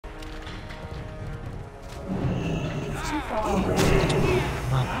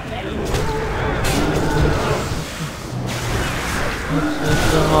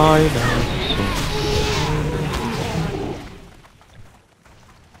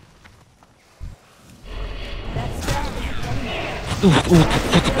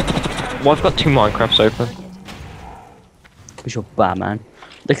Well, I've got 2 Minecrafts open. Because you're bad, man.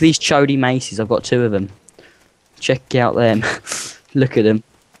 Look at these chody maces. I've got 2 of them. Check out them. Look at them.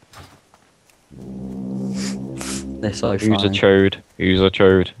 They're so funny. Who's a chode? Who's a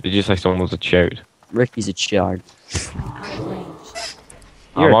chode? Did you say someone was a chode? Ricky's a chard.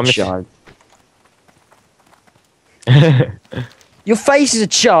 You're a chode. Your face is a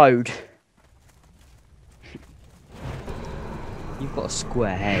chode. You've got a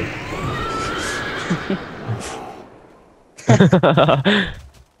square head.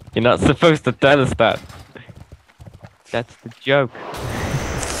 You're not supposed to tell us that. That's the joke.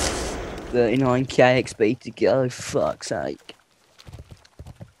 39k XP to go, fuck's sake.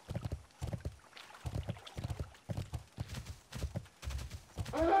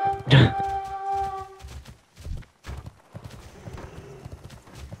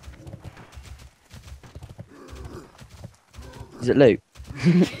 Is it loot?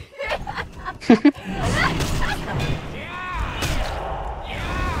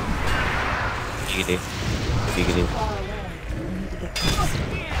 Giggity. Giggity.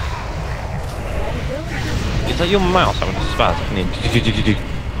 Is that your mouse having a spasm? Yeah,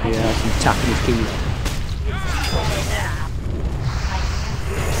 I'm tapping his keys.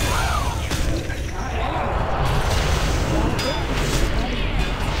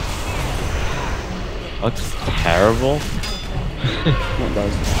 Looks terrible. What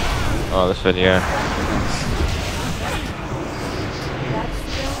does? Oh, this video.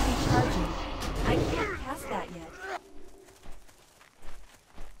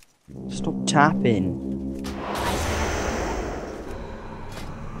 Stop tapping.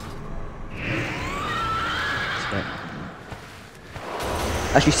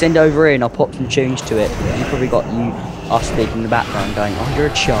 Actually, send over here and I'll pop some tunes to it. You probably got us speaking in the background going, "Oh, you're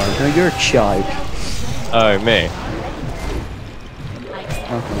a child. No, you're a child." Oh, me?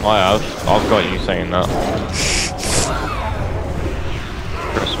 Okay. I have. I've got you saying that.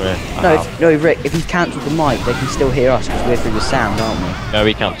 Trust me. No, Rick. If you cancelled the mic, they can still hear us because we're through the sound, aren't we? No,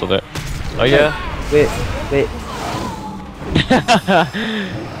 we cancelled it. Oh yeah. We're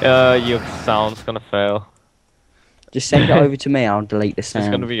your sound's gonna fail. just send it over to me. I'll delete the sound.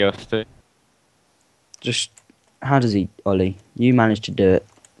 It's gonna be us too. Just how does he, Ollie? You managed to do it.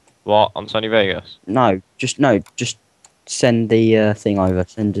 What on Sony Vegas? No, just send the thing over.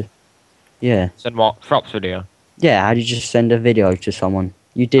 Yeah. Send what? Props video. Yeah. How do you just send a video to someone?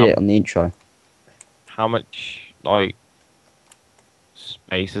 You did it on the intro. How much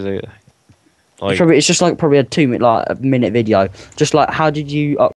space is it? It's just like probably a 2 minute, like a minute video. Just like how did you